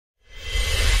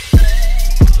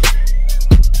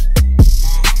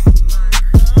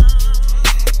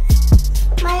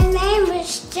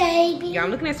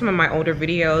in some of my older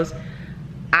videos,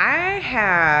 I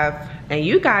have, and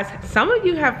you guys, some of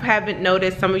you haven't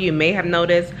noticed, some of you may have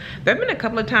noticed, there have been a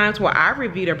couple of times where I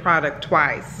reviewed a product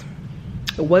twice.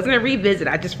 It wasn't a revisit,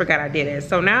 I just forgot I did it.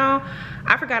 So now,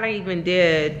 I forgot I even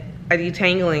did a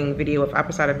detangling video with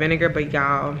apple cider vinegar, but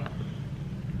y'all,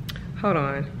 hold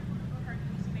on.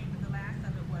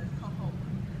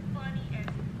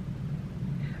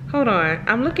 Hold on,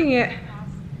 I'm looking at.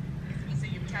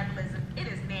 It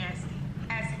is nasty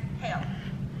as hell.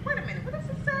 Wait a minute, what does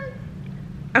it say?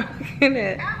 I'm looking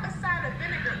at. Apple cider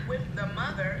vinegar with the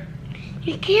mother.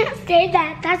 You can't say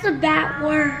that. That's a bad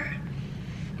word.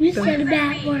 You said a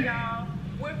bad word.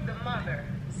 With the mother.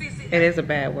 It is a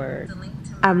bad word.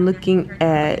 I'm looking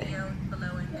at.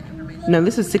 No,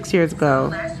 this was 6 years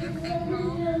ago.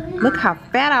 Look how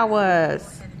fat I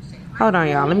was. Hold on,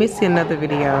 y'all. Let me see another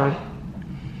video.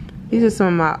 These are some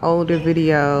of my older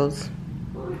videos.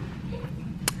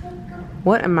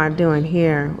 What am I doing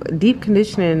here? Deep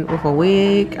conditioning with a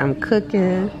wig. I'm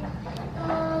cooking.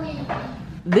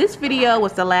 This video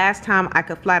was the last time I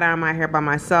could flat iron my hair by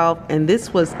myself. And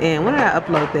this was in, when did I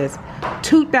upload this?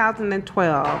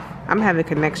 2012. I'm having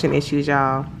connection issues,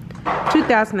 y'all.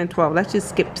 2012. Let's just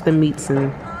skip to the meats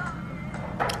and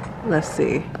let's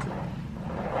see.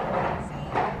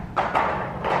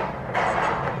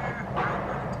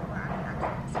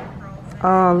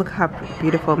 Oh, look how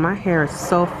beautiful. My hair is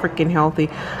so freaking healthy.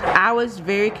 I was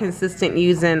very consistent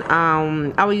using,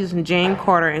 I was using Jane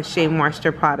Carter and Shea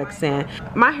Moisture products, and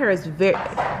my hair is very,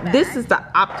 this is the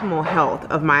optimal health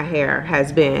of my hair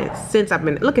has been since I've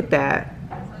been, look at that.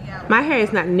 My hair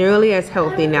is not nearly as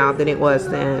healthy now than it was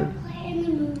then.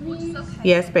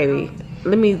 Yes, baby.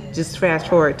 Let me just fast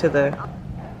forward to the,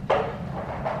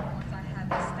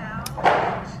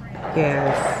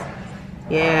 yes,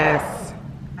 yes.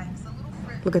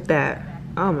 Look at that.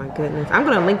 Oh my goodness. I'm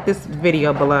gonna link this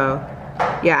video below.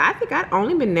 Yeah, I think I've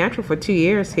only been natural for 2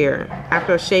 years here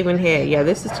after a shaven head. Yeah,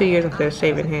 this is 2 years after a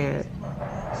shaven head.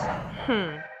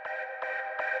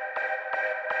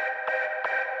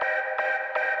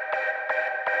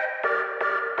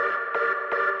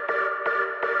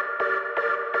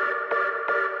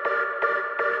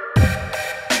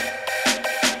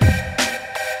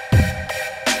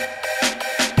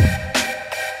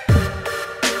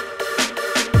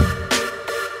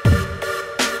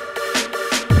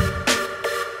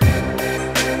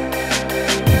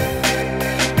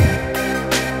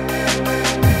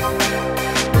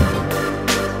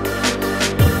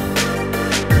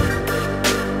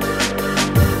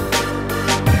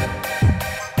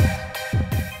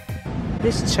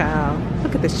 This child,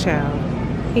 look at this child.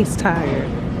 He's tired.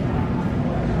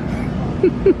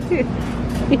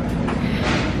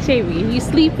 JB, you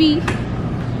sleepy?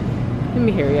 Let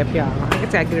me hurry up, y'all. I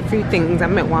gotta get a few things.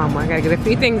 I'm at Walmart. I gotta get a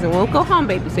few things and we'll go home,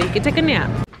 baby, so you can take a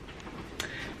nap.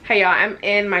 Hey, y'all, I'm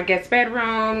in my guest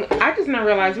bedroom. I just now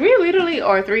realized we literally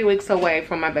are 3 weeks away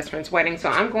from my best friend's wedding, so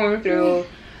I'm going through.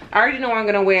 I already know what I'm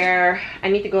gonna wear. I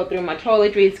need to go through my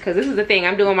toiletries because this is the thing.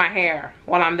 I'm doing my hair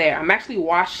while I'm there. I'm actually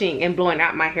washing and blowing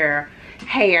out my hair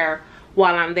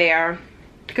while I'm there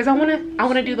because I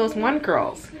wanna do those one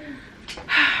curls.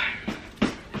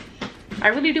 I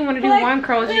really do want to do one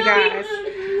curls, you guys.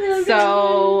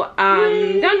 So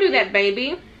don't do that,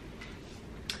 baby.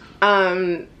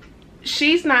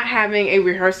 She's not having a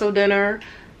rehearsal dinner.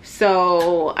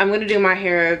 So I'm gonna do my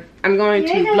hair. I'm going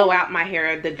to blow out my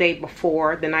hair the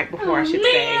night before I should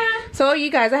say. So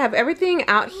you guys, I have everything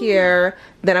out here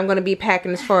that I'm gonna be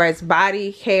packing as far as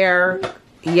body, hair.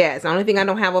 Yes, the only thing I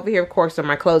don't have over here, of course, are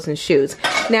my clothes and shoes.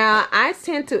 Now, I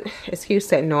tend to, excuse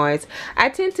that noise, I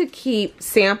tend to keep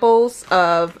samples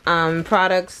of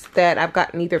products that I've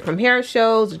gotten either from hair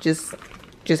shows or just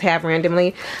have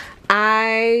randomly.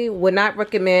 I would not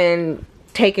recommend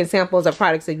taking samples of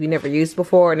products that you never used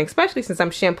before, and especially since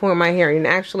I'm shampooing my hair and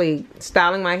actually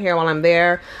styling my hair while I'm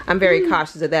there, I'm very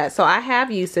cautious of that. So I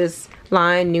have used this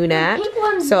line, Nunat.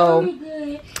 So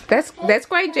that's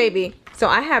great, JB. So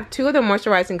I have 2 of the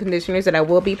moisturizing conditioners that I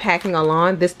will be packing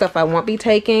along. This stuff I won't be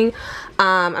taking.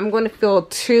 I'm going to fill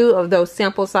 2 of those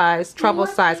sample size, travel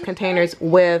size containers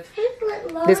with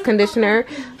this conditioner.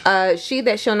 She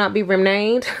that shall not be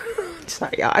renamed.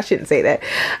 Sorry, y'all, I shouldn't say that.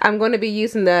 I'm going to be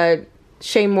using the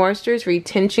Shea Moisture's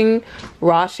Retention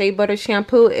Raw Shea Butter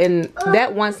Shampoo, and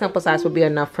that one sample size will be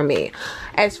enough for me.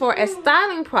 As far as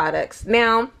styling products,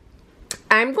 now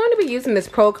I'm going to be using this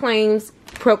Proclaim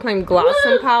Gloss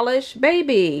and Polish.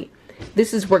 Baby,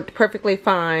 this has worked perfectly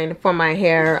fine for my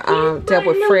hair, dealt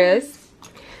with frizz.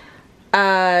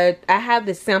 I have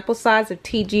the sample size of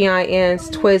TGIN's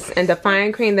Twist and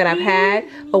Define Cream that I've had,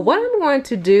 but what I'm going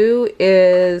to do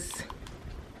is,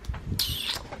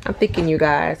 I'm thinking, you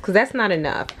guys, because that's not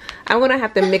enough. I'm gonna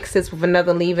have to mix this with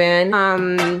another leave-in. I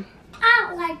don't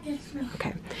like this one.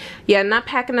 Okay. Yeah, not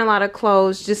packing a lot of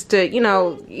clothes just to, you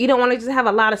know, you don't want to just have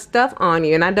a lot of stuff on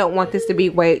you, and I don't want this to be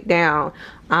weighed down.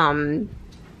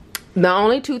 The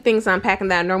only two things I'm packing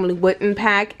that I normally wouldn't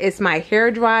pack is my hair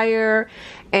dryer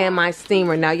and my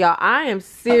steamer. Now, y'all, I am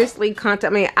seriously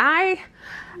contemplating.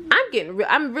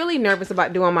 I'm really nervous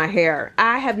about doing my hair.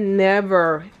 I have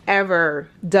never ever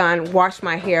washed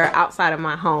my hair outside of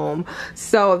my home,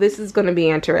 so this is going to be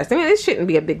interesting. It shouldn't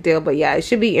be a big deal, but yeah, it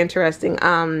should be interesting.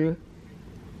 The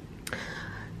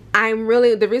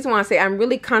reason why I say I'm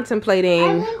really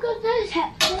contemplating.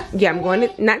 Yeah, I'm going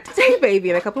to, not today, baby,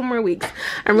 in a couple more weeks.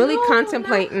 I'm really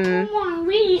contemplating.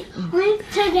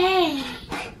 Today.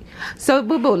 So,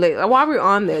 boo boo, while we're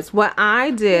on this, what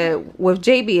I did with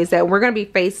JB is that we're going to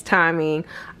be FaceTiming,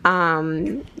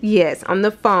 yes, on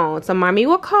the phone. So, mommy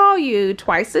will call you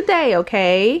twice a day,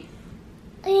 okay?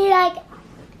 Like,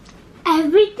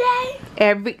 every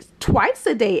day? Twice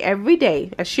a day, every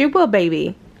day. I sure will,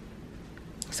 baby.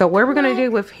 So what we're gonna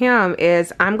do with him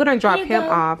is I'm gonna drop him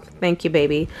off. Thank you,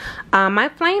 baby. My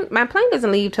plane doesn't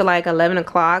leave till like 11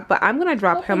 o'clock, but I'm gonna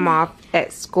drop him off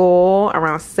at school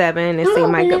around 7 and say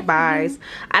my goodbyes.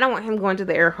 I don't want him going to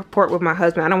the airport with my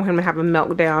husband. I don't want him to have a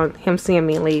meltdown, him seeing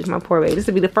me leave, my poor baby. This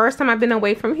will be the first time I've been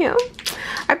away from him.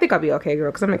 I think I'll be okay,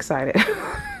 girl, because I'm excited.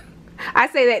 I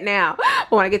say that now,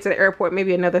 but when I get to the airport,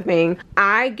 maybe another thing.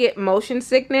 I get motion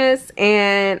sickness,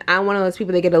 and I'm one of those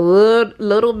people that get a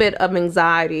little bit of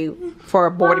anxiety for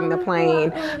boarding the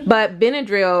plane. But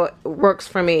Benadryl works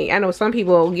for me. I know some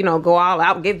people, you know, go all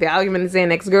out, get Valium and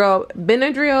Xanax. Girl,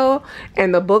 Benadryl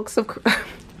and the books of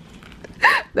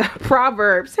the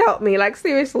Proverbs help me. Like,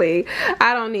 seriously,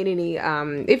 I don't need any.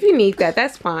 If you need that,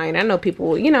 that's fine. I know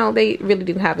people, you know, they really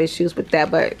do have issues with that,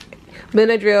 but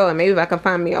Benadryl, and maybe if I can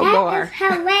find me a bar.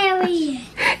 That is hilarious.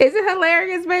 Is it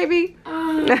hilarious, baby?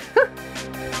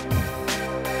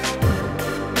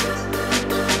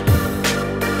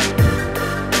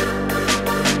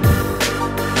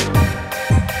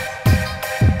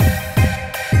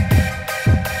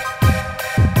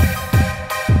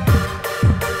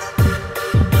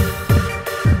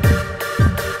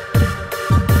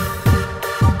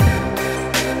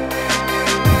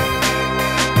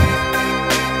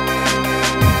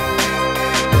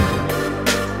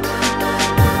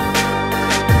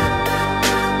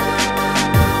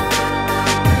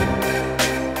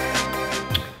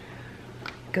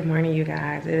 Good morning, you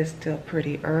guys. It is still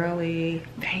pretty early.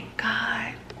 Thank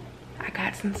God I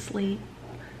got some sleep.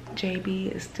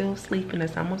 JB is still sleeping.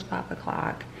 It's almost 5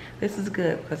 o'clock. This is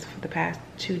good because for the past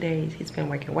 2 days he's been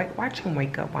waking. Watch him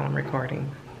wake up while I'm recording.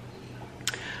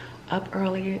 Up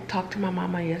early, talked to my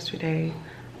mama yesterday.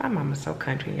 My mama's so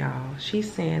country, y'all.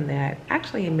 She's saying that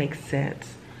actually it makes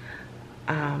sense.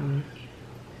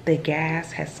 The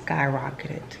gas has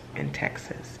skyrocketed in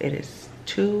Texas. It is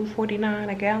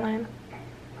 $2.49 a gallon.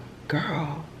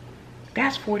 Girl,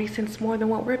 that's 40 cents more than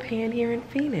what we're paying here in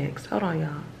Phoenix. Hold on,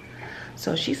 y'all.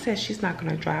 So she says she's not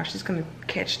gonna drive. She's gonna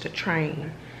catch the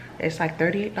train. It's like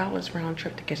 $38 round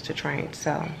trip to catch the train.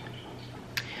 So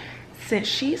since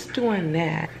she's doing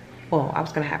that, well, I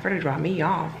was gonna have her to drop me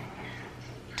off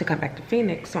to come back to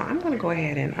Phoenix. So I'm gonna go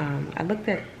ahead and I looked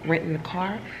at renting a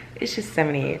car. It's just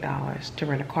 $78 to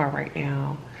rent a car right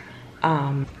now.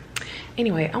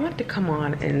 Anyway, I wanted to come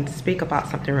on and speak about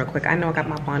something real quick. I know I got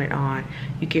my bonnet on.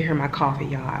 You can hear my coffee,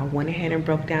 y'all. I went ahead and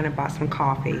broke down and bought some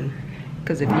coffee.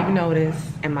 Because if you've noticed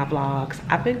in my vlogs,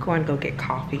 I've been going to go get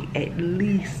coffee at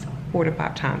least 4 to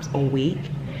 5 times a week.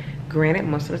 Granted,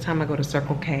 most of the time I go to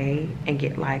Circle K and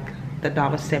get like the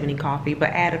 $1.70 coffee. But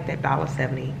add up that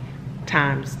 $1.70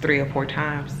 times 3 or 4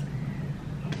 times.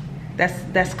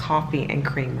 That's coffee and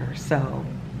creamer. So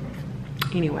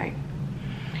anyway.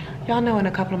 Y'all know in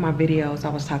a couple of my videos I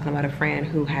was talking about a friend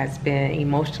who has been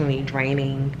emotionally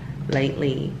draining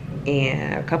lately,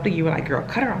 and a couple of you were like, girl,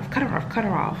 cut her off, cut her off, cut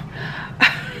her off.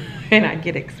 And I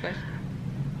get expressed.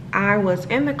 I was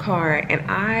in the car and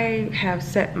I have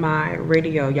set my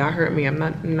radio. Y'all heard me. I'm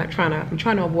trying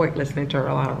to avoid listening to a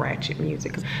lot of ratchet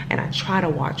music, and I try to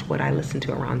watch what I listen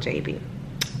to around JB.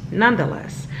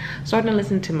 Nonetheless, starting to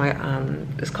listen to my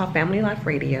it's called Family Life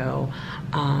Radio,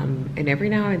 and every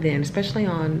now and then, especially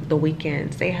on the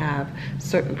weekends, they have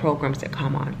certain programs that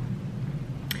come on.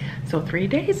 So 3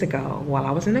 days ago, while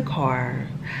I was in the car,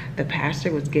 the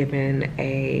pastor was giving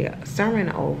a sermon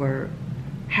over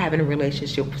having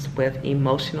relationships with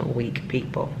emotional weak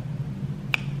people.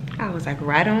 I was like,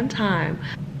 right on time.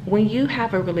 When you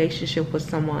have a relationship with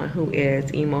someone who is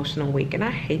emotional weak, and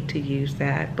I hate to use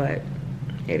that, but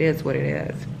it is what it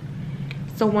is.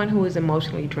 Someone who is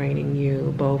emotionally draining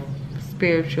you, both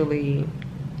spiritually,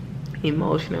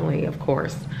 emotionally, of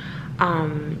course.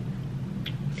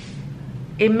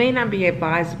 It may not be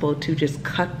advisable to just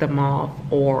cut them off,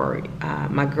 or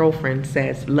my girlfriend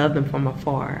says, love them from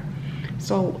afar.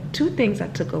 So 2 things I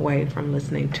took away from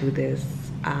listening to this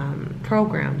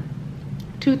program.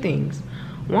 2 things.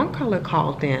 One caller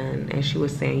called in and she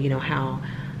was saying, you know, how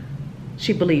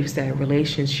she believes that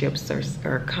relationships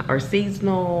are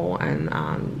seasonal,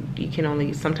 and you can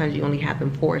only, sometimes you only have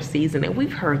them for a season. And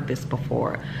we've heard this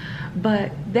before,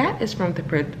 but that is from the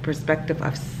perspective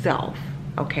of self.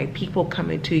 Okay, people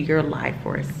come into your life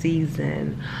for a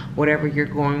season, whatever you're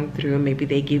going through, maybe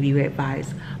they give you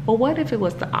advice. But what if it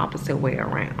was the opposite way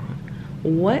around?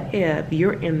 What if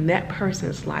you're in that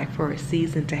person's life for a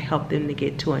season to help them to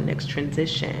get to a next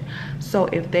transition? So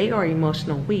if they are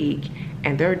emotionally weak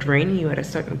and they're draining you at a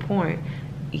certain point,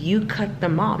 you cut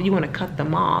them off. You want to cut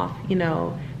them off, you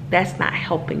know. That's not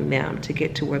helping them to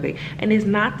get to where they, and it's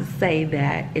not to say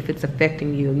that if it's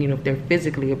affecting you, you know, if they're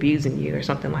physically abusing you or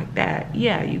something like that,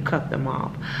 yeah, you cut them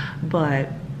off. But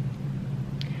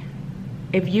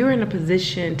if you're in a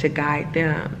position to guide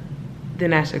them,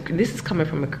 then this is coming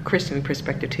from a Christian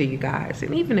perspective to you guys,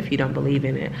 and even if you don't believe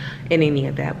in it, in any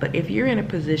of that, but if you're in a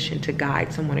position to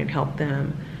guide someone and help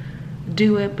them,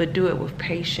 do it, but do it with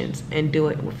patience and do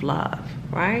it with love,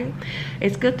 right?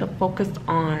 It's good to focus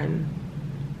on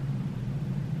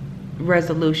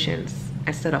resolutions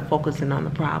instead of focusing on the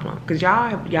problem, because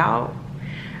y'all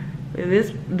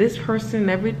this person,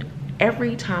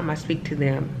 every time I speak to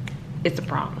them, it's a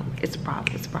problem, it's a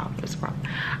problem, it's a problem, it's a problem.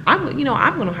 I'm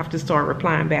gonna have to start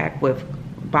replying back with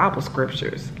Bible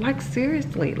scriptures. Like,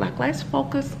 seriously, like, let's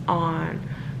focus on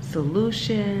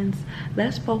solutions.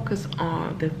 Let's focus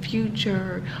on the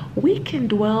future. We can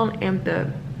dwell in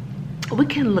we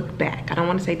can look back. I don't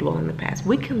want to say dwell in the past.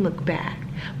 We can look back.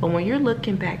 But when you're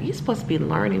looking back, you're supposed to be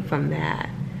learning from that.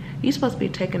 You're supposed to be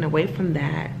taken away from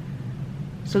that,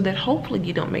 so that hopefully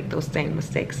you don't make those same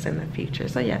mistakes in the future.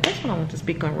 So yeah, that's what I want to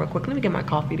speak on real quick. Let me get my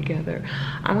coffee together.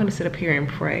 I'm going to sit up here and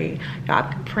pray. Y'all,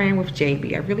 I've been praying with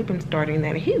JB. I've really been starting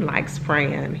that. And he likes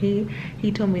praying.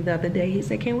 He told me the other day, he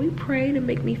said, can we pray to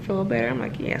make me feel better? I'm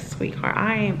like, yes, sweetheart.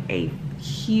 I am a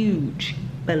huge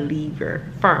believer,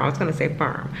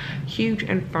 huge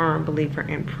and firm believer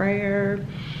in prayer.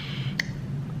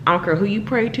 I don't care who you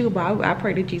pray to, but I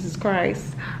pray to Jesus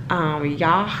Christ.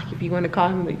 Yah, if you want to call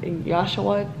him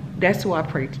Yahshua, that's who I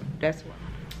pray to. That's who.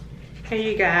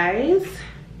 Hey you guys,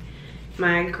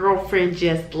 my girlfriend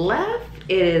just left.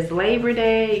 It is Labor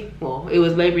Day. Well, it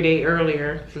was Labor Day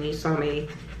earlier, and you saw me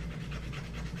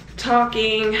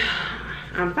talking.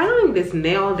 I'm filing this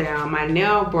nail down. My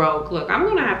nail broke. Look, I'm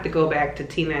gonna have to go back to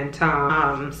Tina and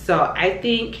Tom. So I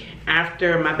think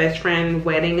after my best friend's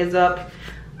wedding is up,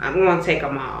 I'm gonna take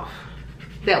them off.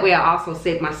 That way I also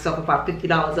save myself about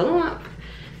 $50 a month.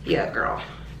 Yeah, girl.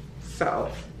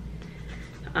 So,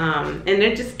 and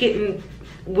they're just getting,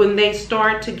 when they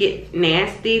start to get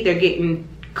nasty, they're getting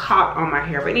caught on my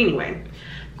hair. But anyway,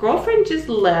 girlfriend just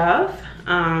left.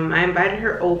 I invited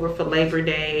her over for Labor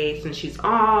Day since she's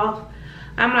off.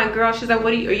 I'm like, girl, she's like,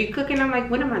 are you cooking? I'm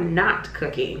like, when am I not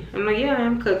cooking? I'm like, yeah,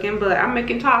 I'm cooking, but I'm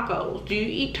making tacos. Do you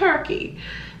eat turkey?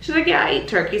 She's like, yeah, I eat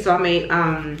turkey. So I made,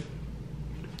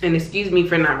 and excuse me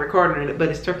for not recording it, but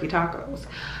it's turkey tacos.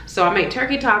 So I made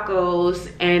turkey tacos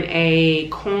and a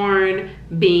corn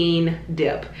bean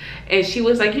dip. And she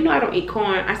was like, you know, I don't eat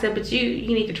corn. I said, but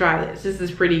you need to try this. This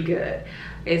is pretty good.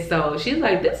 And so she's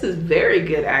like, this is very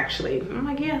good, actually. I'm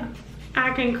like, yeah,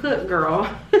 I can cook,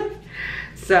 girl.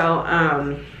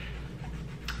 So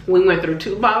we went through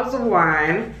 2 bottles of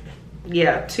wine.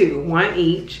 Yeah, 2, 1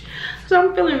 each. So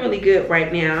I'm feeling really good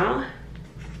right now.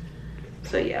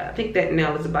 So yeah, I think that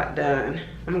nail is about done.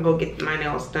 I'm gonna go get my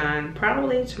nails done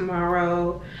probably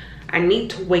tomorrow. I need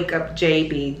to wake up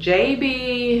JB.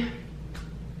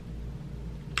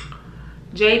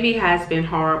 JB has been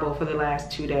horrible for the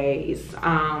last 2 days.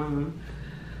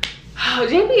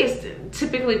 JB is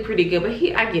typically pretty good, but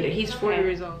I get it. He's 4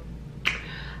 years old.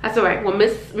 That's all right. Well,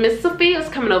 Miss Sophia's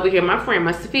coming over here. My friend,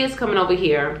 Miss Sophia's coming over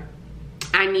here.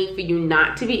 I need for you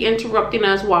not to be interrupting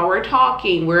us while we're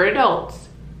talking. We're adults.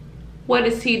 What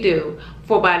does he do?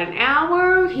 For about an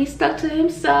hour, he stuck to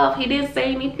himself. He didn't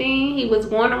say anything. He was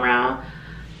going around.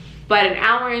 But an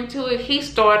hour into it, he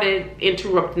started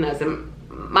interrupting us. And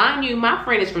mind you, my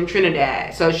friend is from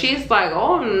Trinidad. So she's like,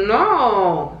 oh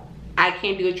no, I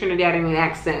can't do a Trinidadian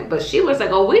accent. But she was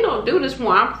like, oh, we don't do this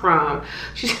where I'm from.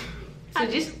 So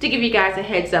just to give you guys a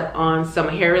heads up on some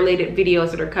hair related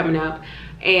videos that are coming up.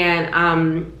 And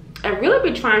I've really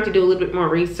been trying to do a little bit more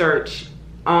research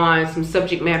on some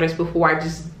subject matters before I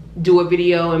just do a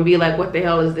video and be like, what the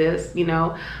hell is this? You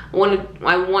know,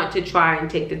 I want to try and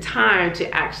take the time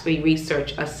to actually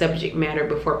research a subject matter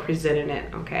before presenting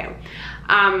it. Okay,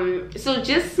 so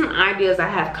just some ideas I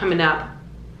have coming up.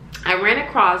 I ran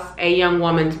across a young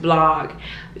woman's blog.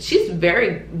 She's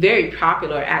very, very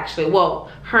popular, actually.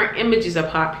 Well, her images are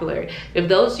popular. If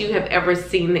those of you have ever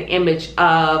seen the image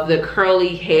of the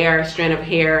curly hair, strand of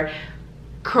hair,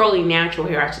 curly natural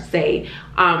hair, I should say,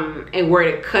 and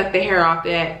where to cut the hair off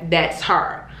at, that's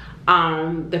her.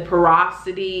 The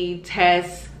porosity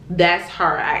test, that's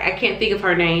her. I can't think of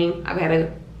her name. I've had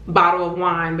a bottle of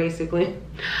wine, basically.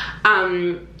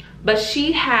 But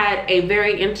she had a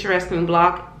very interesting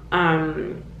blog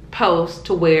post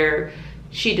to where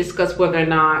she discussed whether or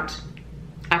not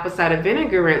apple cider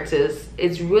vinegar rinses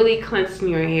is really cleansing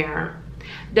your hair.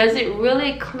 Does it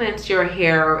really cleanse your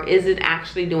hair, or is it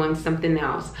actually doing something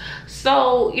else?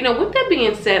 So, you know, with that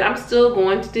being said, I'm still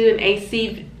going to do an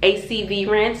ACV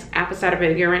rinse, apple cider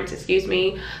vinegar rinse, excuse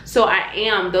me. So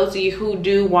those of you who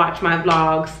do watch my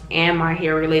vlogs and my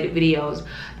hair related videos,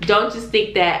 don't just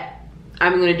think that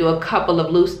I'm going to do a couple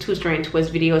of loose 2-strand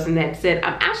twist videos and that's it.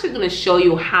 I'm actually going to show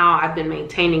you how I've been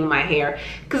maintaining my hair,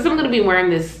 because I'm going to be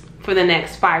wearing this for the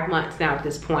next 5 months now at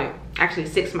this point. Actually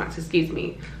 6 months, excuse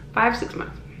me. 5-6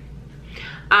 months.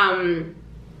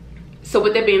 So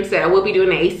with that being said, I will be doing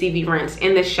an ACV rinse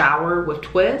in the shower with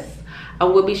twists. I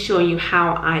will be showing you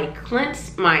how I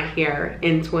cleanse my hair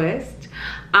in twist.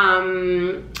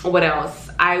 What else?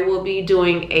 I will be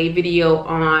doing a video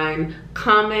on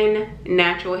common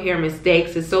natural hair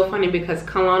mistakes. It's so funny because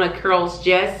Kelowna Curls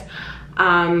Jess,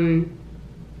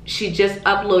 she just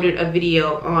uploaded a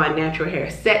video on natural hair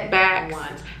setbacks.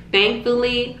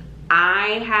 Thankfully,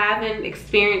 I haven't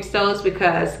experienced those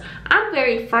because I'm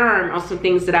very firm on some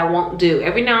things that I won't do.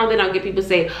 Every now and then I'll get people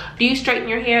say, do you straighten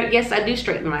your hair? Yes, I do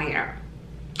straighten my hair.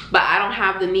 But I don't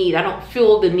have the need, I don't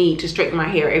feel the need to straighten my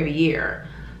hair every year.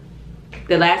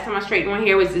 The last time I straightened my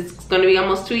hair it's gonna be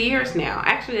almost 2 years now.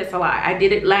 Actually, that's a lie. I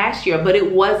did it last year, but it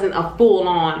wasn't a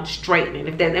full-on straightening.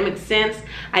 If that makes sense,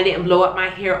 I didn't blow up my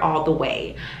hair all the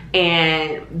way.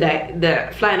 And the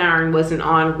flat iron wasn't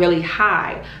on really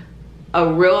high.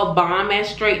 A real bomb ass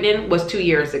straightening was 2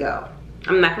 years ago.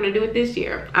 I'm not gonna do it this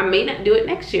year. I may not do it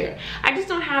next year. I just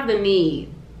don't have the need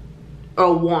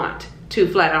or want to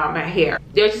flat iron my hair.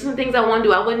 There's just some things I want to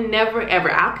do. I would never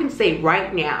ever, I can say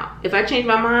right now, if I change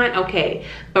my mind, okay.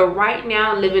 But right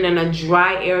now, living in a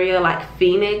dry area like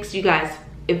Phoenix, you guys,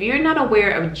 if you're not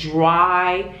aware of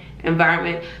dry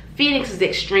environment, Phoenix is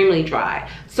extremely dry.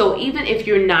 So even if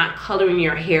you're not coloring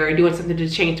your hair or doing something to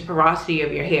change the porosity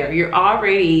of your hair, you're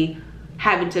already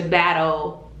having to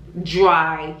battle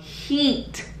dry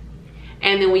heat.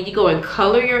 And then when you go and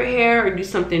color your hair or do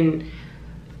something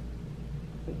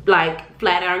like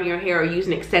flat iron your hair or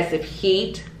using excessive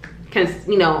heat,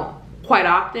 you know, quite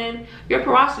often, your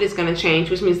porosity is going to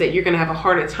change, which means that you're going to have a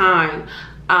harder time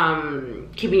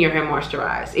keeping your hair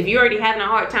moisturized. If you're already having a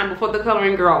hard time before the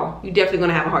coloring, girl, you're definitely going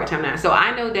to have a hard time now. So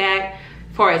I know that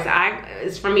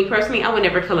as for me personally, I would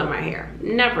never color my hair.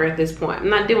 Never at this point. I'm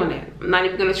not doing it. I'm not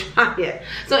even going to try it.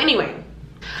 So anyway,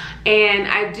 and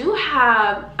I do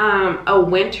have a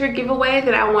winter giveaway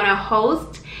that I want to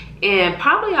host in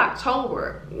probably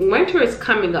October. Winter is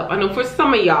coming up. I know for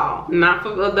some of y'all, not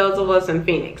for those of us in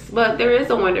Phoenix, but there is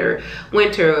a winter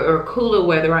or cooler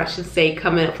weather, I should say,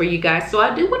 coming up for you guys. So I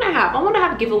want to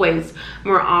have giveaways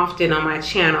more often on my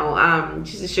channel,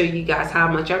 just to show you guys how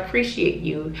much I appreciate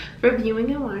you for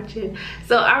viewing and watching.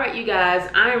 So all right, you guys,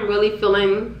 I am really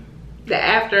feeling the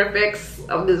after effects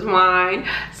of this wine.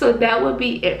 So that would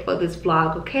be it for this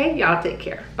vlog. Okay, y'all take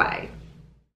care. Bye.